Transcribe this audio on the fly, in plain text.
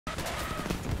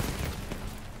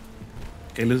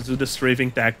Okay, let's do the strafing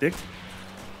tactic.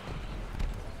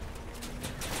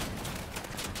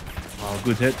 Oh,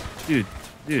 good hit. Dude,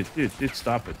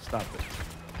 stop it.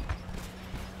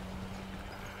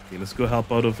 Okay, let's go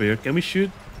help out over here. Can we shoot?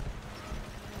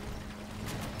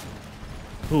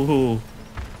 Ooh.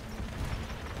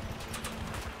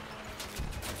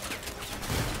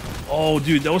 Oh,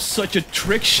 dude, that was such a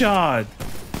trick shot.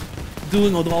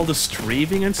 Doing all the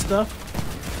strafing and stuff.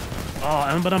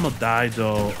 Oh, but I'm gonna die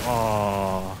though.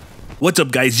 Oh. What's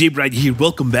up, guys? JBRider here.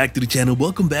 Welcome back to the channel.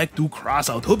 Welcome back to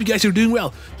Crossout. Hope you guys are doing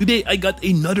well. Today, I got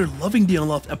another Loving the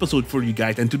Unloved episode for you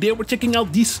guys. And today, we're checking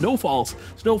out these Snowfalls.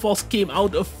 Snowfalls came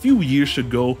out a few years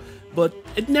ago, but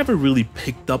it never really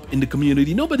picked up in the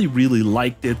community. Nobody really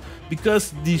liked it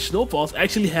because these Snowfalls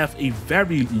actually have a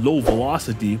very low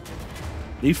velocity.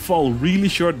 They fall really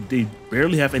short. They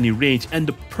barely have any range. And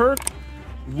the perk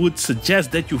would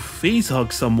suggest that you face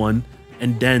hug someone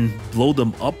and then blow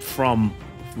them up from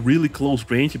really close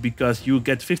range because you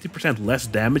get 50% less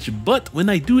damage. But when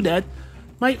I do that,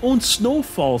 my own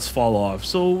snowfalls fall off.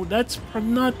 So that's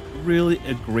not really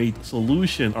a great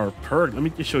solution or perk. Let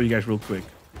me just show you guys real quick.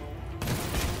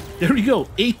 There we go,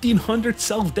 1800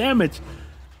 self-damage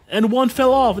and one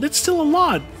fell off. That's still a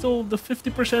lot. So the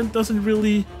 50% doesn't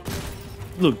really...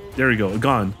 Look, there we go,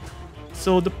 gone.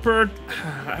 So the perk,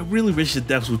 I really wish the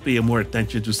devs would pay more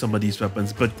attention to some of these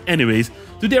weapons. But anyways,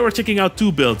 today we're checking out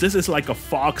two builds. This is like a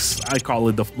Fox, I call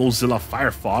it the Mozilla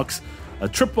Firefox. A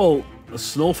triple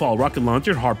Snowfall rocket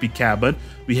launcher, Harpy cabin.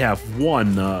 We have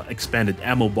one expanded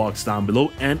ammo box down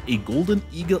below and a Golden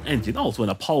Eagle engine, also an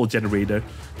Apollo generator.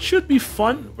 Should be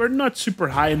fun. We're not super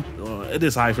high, it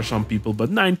is high for some people, but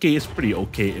 9k is pretty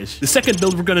okay-ish. The second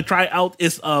build we're gonna try out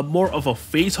is more of a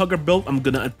face hugger build. I'm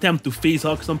gonna attempt to face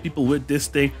hug some people with this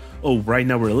thing. Oh, right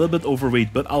now we're a little bit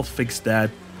overweight, but I'll fix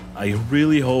that. I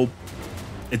really hope.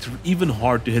 It's even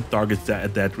hard to hit targets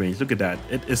at that range. Look at that.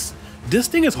 This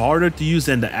thing is harder to use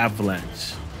than the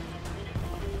avalanche.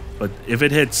 But if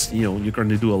it hits, you know, you're going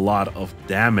to do a lot of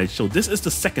damage. So this is the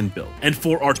second build. And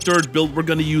for our third build, we're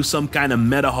going to use some kind of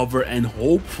meta hover and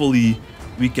hopefully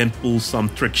we can pull some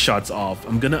trick shots off.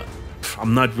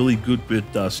 I'm not really good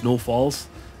with snowfalls,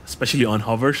 especially on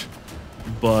hovers.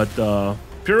 But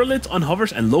pyralids on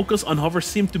hovers and locusts on hovers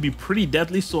seem to be pretty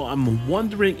deadly. So I'm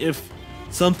wondering if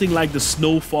something like the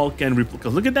snowfall can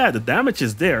because look at that, the damage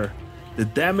is there. The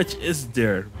damage is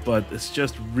there, but it's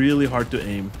just really hard to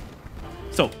aim.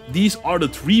 So these are the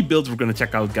three builds we're gonna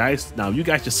check out, guys. Now you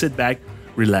guys just sit back,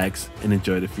 relax, and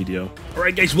enjoy the video.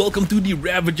 Alright guys, welcome to the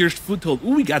Ravager's Foothold.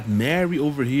 Ooh, we got Mary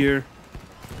over here.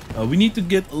 We need to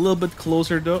get a little bit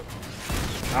closer though.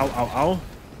 Ow.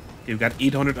 Okay, we got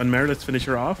 800 on Mary. Let's finish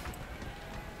her off.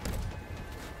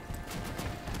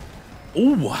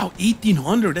 Oh wow,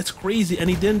 1800, that's crazy. And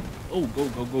he didn't... Oh,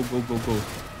 go.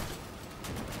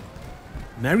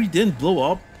 Mary didn't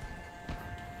blow up,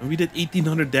 and we did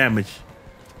 1800 damage.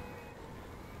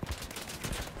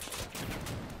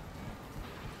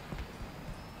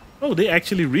 Oh, they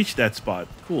actually reached that spot.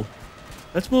 Cool.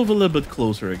 Let's move a little bit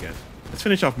closer again. Let's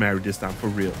finish off Mary this time for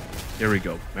real. There we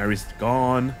go. Mary's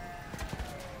gone.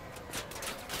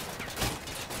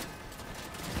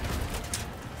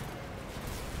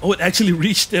 Oh, it actually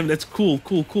reached them. That's cool.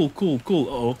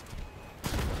 Uh-oh.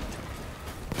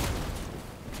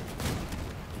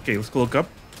 Okay, let's look up.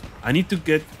 I need to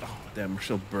get... Oh, damn, we're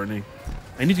still burning.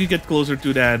 I need to get closer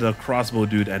to that crossbow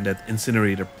dude and that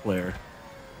incinerator player.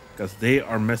 Because they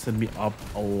are messing me up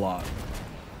a lot.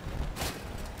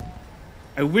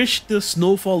 I wish the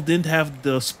snowfall didn't have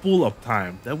the spool up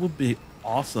time. That would be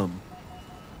awesome.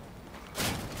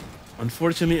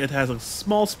 Unfortunately, it has a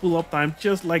small spool up time,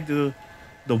 just like the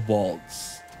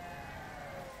walls.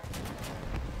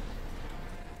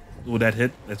 Oh, that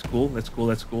hit. That's cool.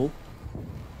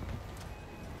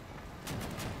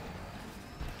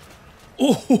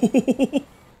 Oh,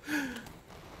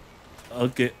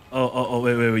 okay. Oh,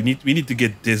 wait. We need to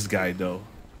get this guy though.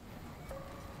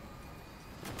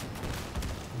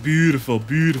 Beautiful.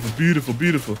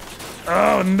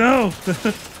 Oh no.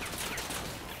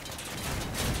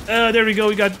 There we go.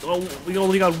 We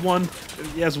only got one.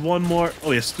 He has one more.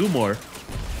 Oh, he has two more.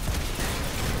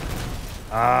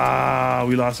 Ah,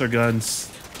 we lost our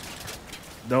guns.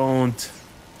 Don't.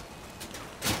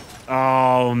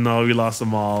 Oh no, we lost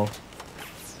them all.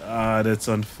 Ah, that's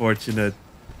unfortunate.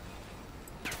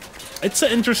 It's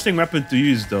an interesting weapon to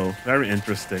use though. Very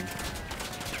interesting.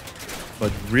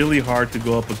 But really hard to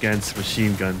go up against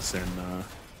machine guns and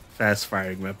fast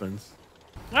firing weapons.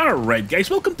 Alright guys,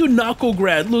 welcome to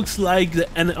Nakograd. Looks like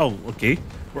oh, okay.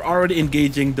 We're already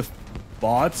engaging the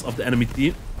bots of the enemy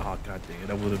team. Oh god dang it,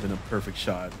 that would have been a perfect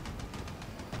shot.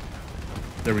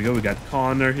 There we go. We got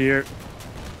Connor here.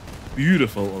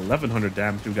 Beautiful. 1100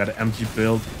 damage. We got an MG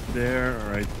build there. All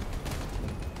right.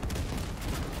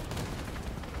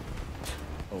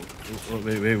 Oh,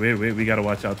 wait. We got to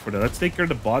watch out for that. Let's take care of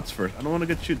the bots first. I don't want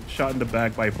to get shot in the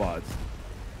back by bots.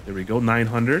 There we go.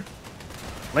 900.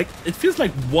 Like, it feels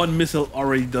like one missile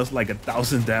already does like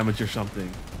 1,000 damage or something.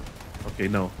 Okay,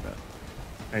 no.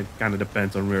 It kind of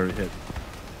depends on where it hit.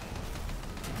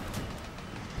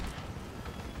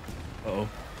 Uh-oh.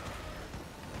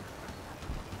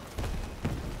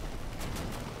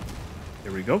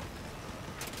 There we go.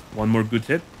 One more good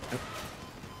hit.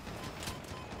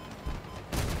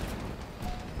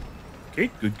 Okay,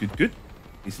 good.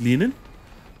 He's leaning.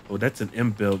 Oh, that's an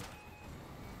M build.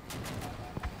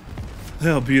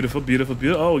 Oh, beautiful.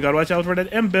 Oh, we gotta watch out for that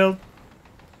M build.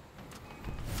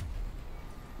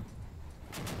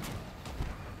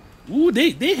 Ooh,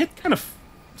 they hit kind of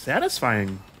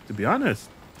satisfying, to be honest.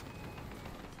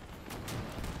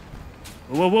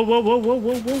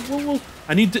 Whoa.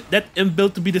 I need that M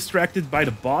build to be distracted by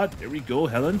the bot. There we go,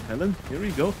 Helen. Here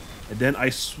we go. And then I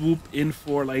swoop in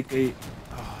for like a...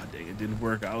 Oh, dang, it didn't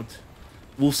work out.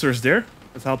 Wolfster's there.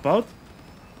 Let's help out.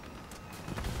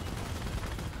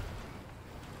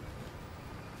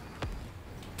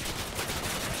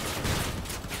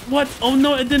 What? Oh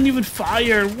no, it didn't even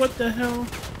fire. What the hell?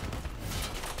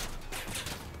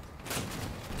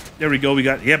 There we go. We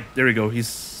got... Yep, there we go. He's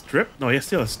stripped. No, he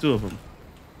still has two of them.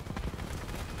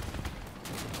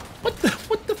 What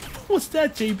the fuck was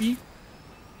that, JB?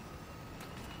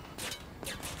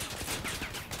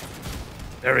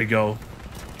 There we go.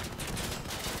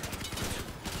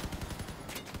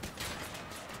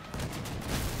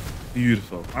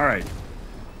 Beautiful. All right.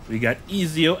 We got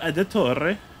Ezio at the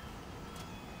torre.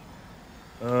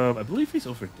 I believe he's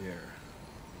over there.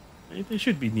 They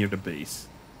should be near the base.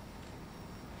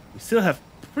 We still have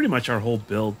pretty much our whole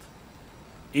build.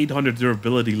 800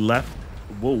 durability left.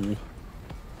 Whoa.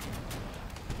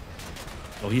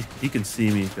 Oh, he can see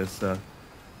me because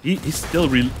he's still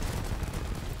really...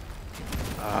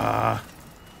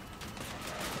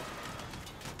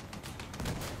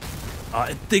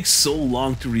 it takes so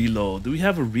long to reload. Do we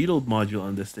have a reload module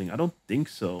on this thing? I don't think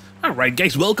so. All right,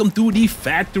 guys, welcome to the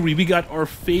factory. We got our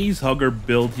phase hugger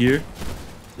build here.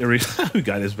 There we go. We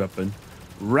got his weapon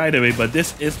right away, but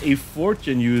this is a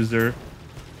fortune user.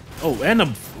 Oh, and a...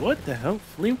 What the hell?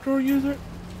 Flamethrower user?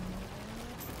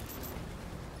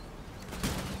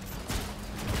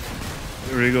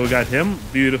 There we go, got him.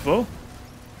 Beautiful.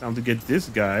 Time to get this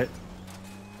guy.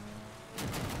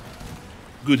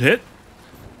 Good hit.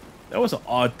 That was an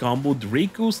odd combo.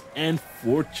 Dracos and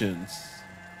Fortunes.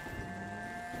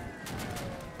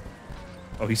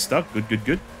 Oh, he's stuck.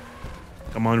 Good.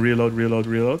 Come on, reload.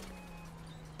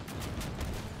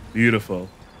 Beautiful.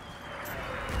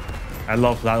 I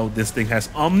love how this thing has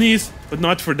omnis, but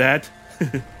not for that.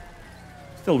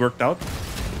 Still worked out.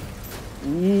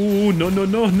 Ooh, no.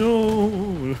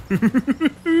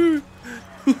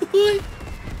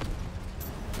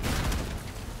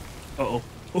 Uh-oh.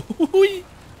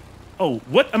 Oh,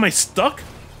 what? Am I stuck?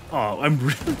 Oh, I'm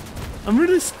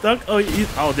really stuck. Oh,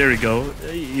 oh, there we go.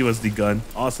 He was the gun.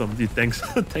 Awesome, dude. Thanks,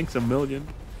 thanks a million.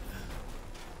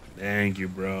 Thank you,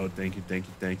 bro. Thank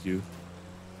you.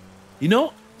 You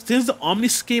know, since the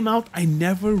Omnis came out, I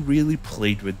never really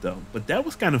played with them, but that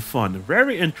was kind of fun.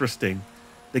 Very interesting.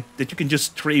 That you can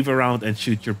just strafe around and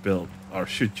shoot your build or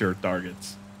shoot your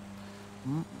targets.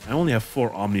 I only have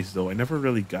 4 Omnis though. I never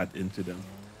really got into them.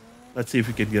 Let's see if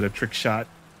we can get a trick shot.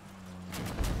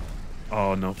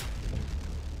 Oh no.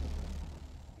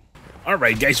 All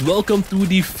right, guys, welcome to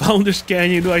the Founders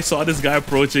Canyon. I saw this guy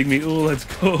approaching me. Oh, let's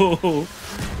go.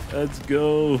 Let's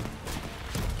go.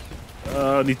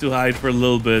 Need to hide for a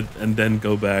little bit and then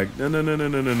go back. No.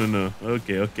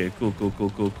 Okay.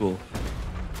 Cool.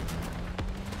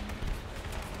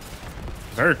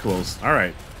 Very close. All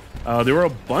right. There were a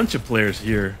bunch of players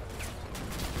here.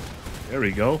 There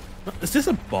we go. Is this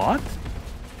a bot?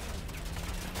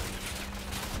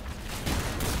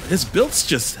 His build's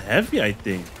just heavy, I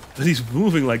think. But he's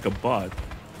moving like a bot.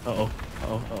 Uh-oh.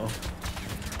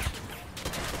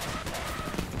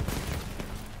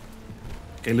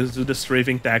 Okay, let's do the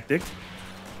strafing tactic.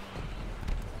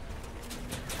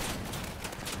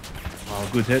 Oh,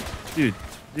 good hit.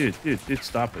 Dude,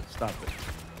 stop it.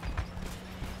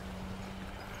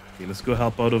 Okay, let's go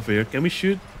help out over here. Can we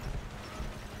shoot?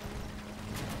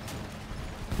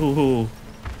 Ooh.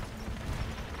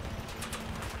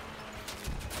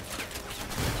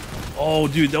 Oh,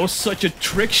 dude, that was such a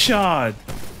trick shot.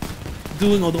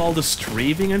 Doing all the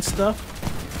strafing and stuff.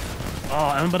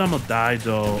 Oh, but I'm gonna die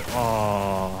though.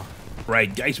 Oh,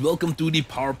 Right, guys, welcome to the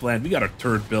power plant. We got our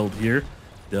third build here,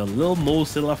 the Lil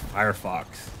Mozilla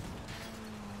Firefox.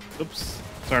 Oops,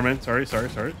 sorry, man. Sorry.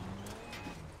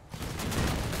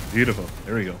 Beautiful.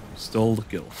 There we go. Stole the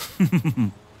kill.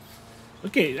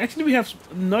 Okay, actually, we have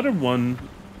another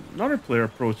player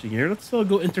approaching here. Let's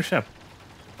go intercept.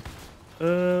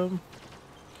 Oh,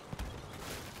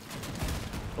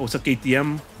 it's a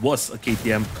KTM. Was a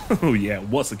KTM. Oh yeah,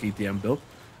 was a KTM build.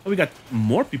 Oh, we got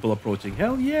more people approaching.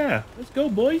 Hell yeah. Let's go,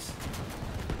 boys.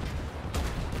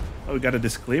 Oh, we got a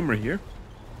disclaimer here.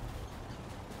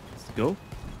 Let's go.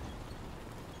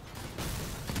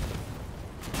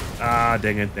 Ah,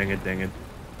 dang it.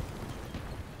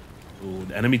 Oh,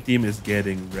 the enemy team is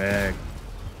getting wrecked.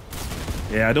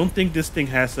 Yeah, I don't think this thing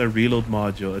has a reload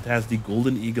module. It has the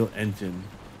Golden Eagle engine.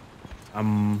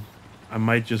 I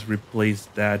might just replace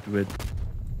that with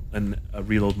a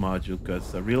reload module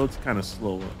because reload's kind of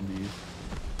slow on these.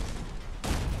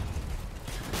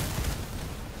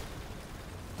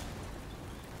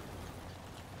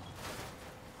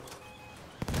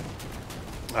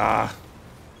 Ah,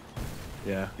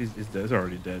 yeah, he's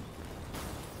already dead.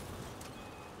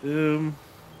 2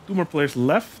 more players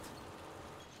left.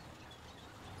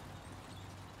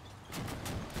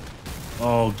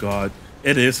 Oh god,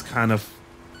 it is kind of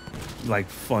like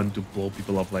fun to blow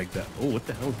people up like that. Oh, what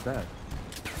the hell is that?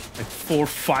 Like 4 or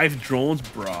 5 drones,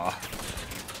 brah.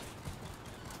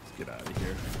 Let's get out of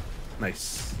here.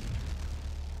 Nice.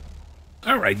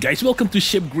 Alright guys, welcome to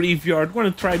Ship Graveyard. We're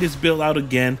gonna try this build out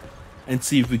again and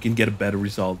see if we can get a better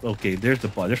result. Okay, there's the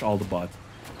bot. There's all the bots.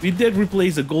 We did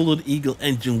replace the Golden Eagle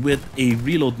engine with a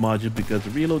reload module because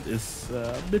the reload is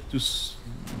a bit too...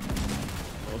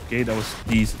 Okay, that was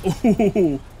these.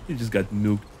 Oh, he just got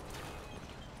nuked.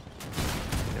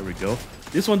 There we go.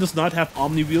 This one does not have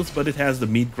Omni wheels, but it has the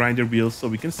meat grinder wheels, so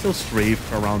we can still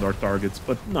strafe around our targets,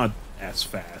 but not as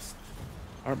fast.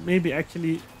 Or maybe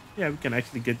actually, yeah, we can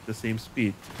actually get the same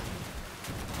speed.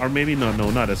 Or maybe no,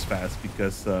 not as fast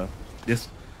because this.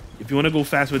 If you want to go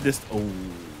fast with this, oh,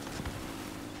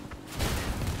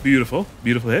 beautiful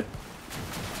hit.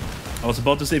 I was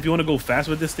about to say if you want to go fast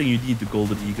with this thing, you need the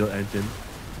Golden Eagle engine.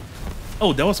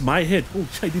 Oh, that was my hit. Oh,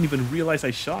 I didn't even realize I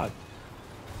shot.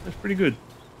 That's pretty good.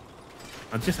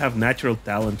 I just have natural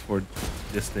talent for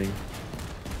this thing.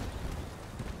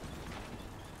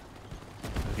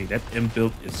 Okay, that imp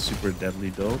build is super deadly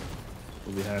though.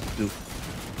 So we have to...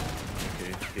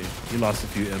 Okay. You lost a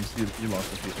few imps. You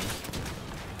lost a few imps.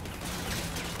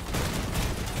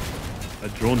 A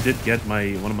drone did get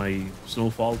one of my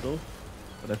snowfall though.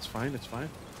 But that's fine,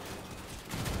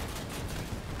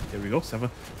 There we go,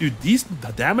 7. Dude,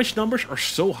 the damage numbers are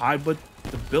so high, but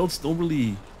the builds don't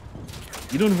really...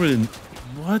 You don't really...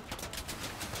 What?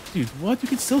 Dude, what? You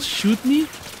can still shoot me?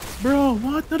 Bro,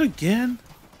 what? Not again?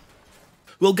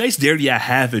 Well, guys, there you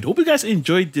have it. Hope you guys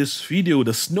enjoyed this video.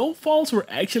 The snowfalls were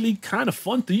actually kind of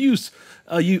fun to use.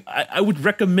 I would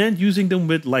recommend using them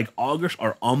with like augers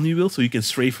or omni wheel so you can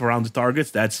strafe around the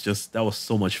targets. That was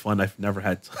so much fun. I've never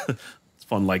had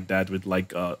fun like that with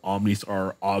like omnis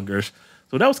or augers.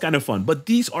 So that was kind of fun, but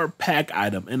these are pack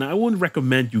item, and I wouldn't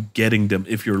recommend you getting them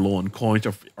if you're low on coins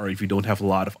or if you don't have a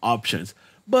lot of options.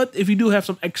 But if you do have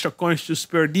some extra coins to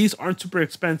spare, these aren't super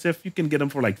expensive. You can get them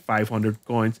for like 500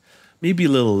 coins, maybe a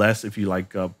little less if you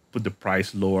like put the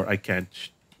price lower. I can't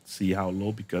see how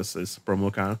low because it's a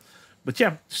promo count. But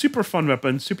yeah, super fun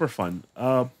weapon, super fun.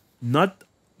 Not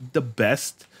the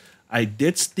best. I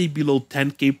did stay below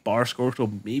 10k power score,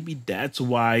 so maybe that's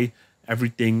why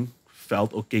everything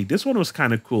felt okay. This one was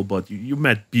kind of cool, but you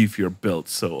met beefier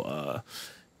builds, so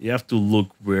you have to look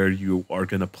where you are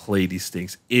gonna play these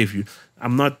things.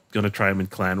 I'm not gonna try them in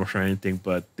clan wars or anything,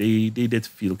 but they did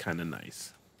feel kind of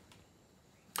nice.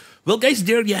 Well, guys,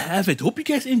 there you have it. Hope you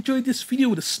guys enjoyed this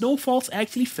video. The snowfalls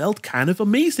actually felt kind of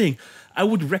amazing. I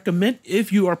would recommend, if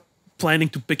you are planning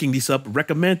to picking these up,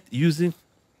 recommend using...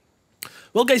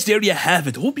 Well, guys, there you have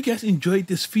it. Hope you guys enjoyed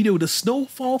this video. The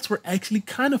snowfalls were actually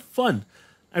kind of fun.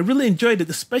 I really enjoyed it,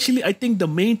 especially I think the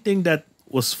main thing that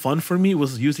was fun for me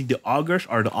was using the augers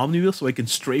or the omni wheel so I can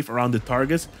strafe around the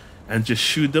targets and just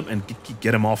shoot them and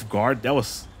get them off guard. That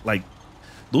was like,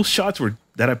 those shots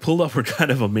that I pulled up were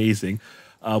kind of amazing.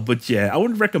 But yeah, I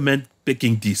wouldn't recommend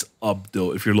picking these up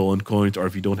though if you're low on coins or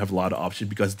if you don't have a lot of options,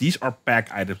 because these are pack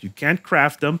items. You can't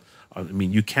craft them. I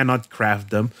mean, you cannot craft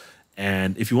them.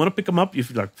 And if you want to pick them up, if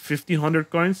you like 1,500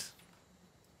 coins.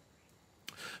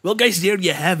 Well, guys, there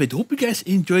you have it. Hope you guys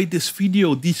enjoyed this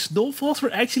video. These snowfalls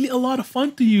were actually a lot of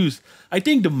fun to use. I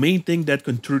think the main thing that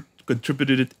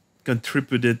contributed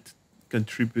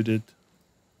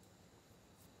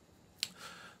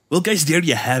Well guys, there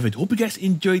you have it. Hope you guys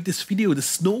enjoyed this video. The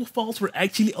snowfalls were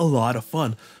actually a lot of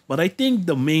fun, but I think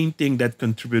the main thing that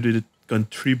contributed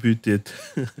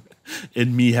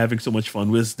in me having so much fun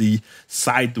was the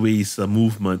sideways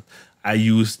movement. I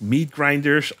used meat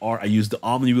grinders, or I used the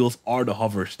omni wheels or the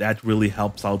hovers. That really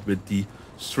helps out with the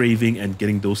strafing and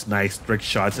getting those nice trick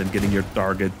shots and getting your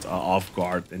target off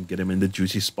guard and get them in the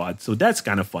juicy spot. So that's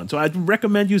kind of fun. So I'd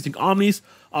recommend using omnis,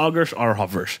 augers, or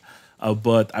hovers.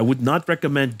 But I would not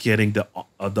recommend getting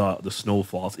the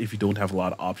snowfalls if you don't have a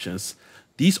lot of options.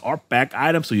 These are pack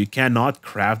items, so you cannot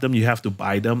craft them. You have to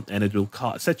buy them, and it will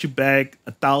set you back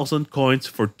 1,000 coins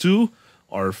for 2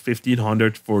 or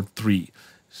 1,500 for 3.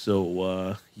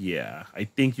 So yeah, I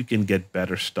think you can get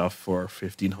better stuff for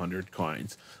 1,500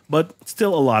 coins. But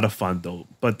still a lot of fun though.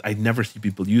 But I never see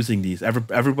people using these.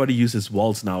 Everybody uses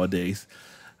walls nowadays.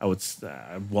 I would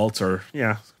vaults are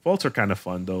kind of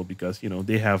fun though, because you know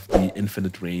they have the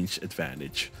infinite range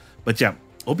advantage. But yeah,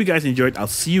 hope you guys enjoyed. I'll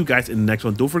see you guys in the next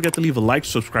one. Don't forget to leave a like,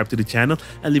 subscribe to the channel,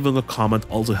 and leaving a comment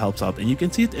also helps out, and you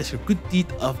can see it as your good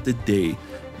deed of the day.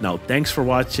 Now thanks for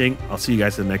watching. I'll see you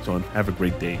guys in the next one. Have a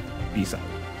great day. Peace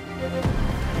out.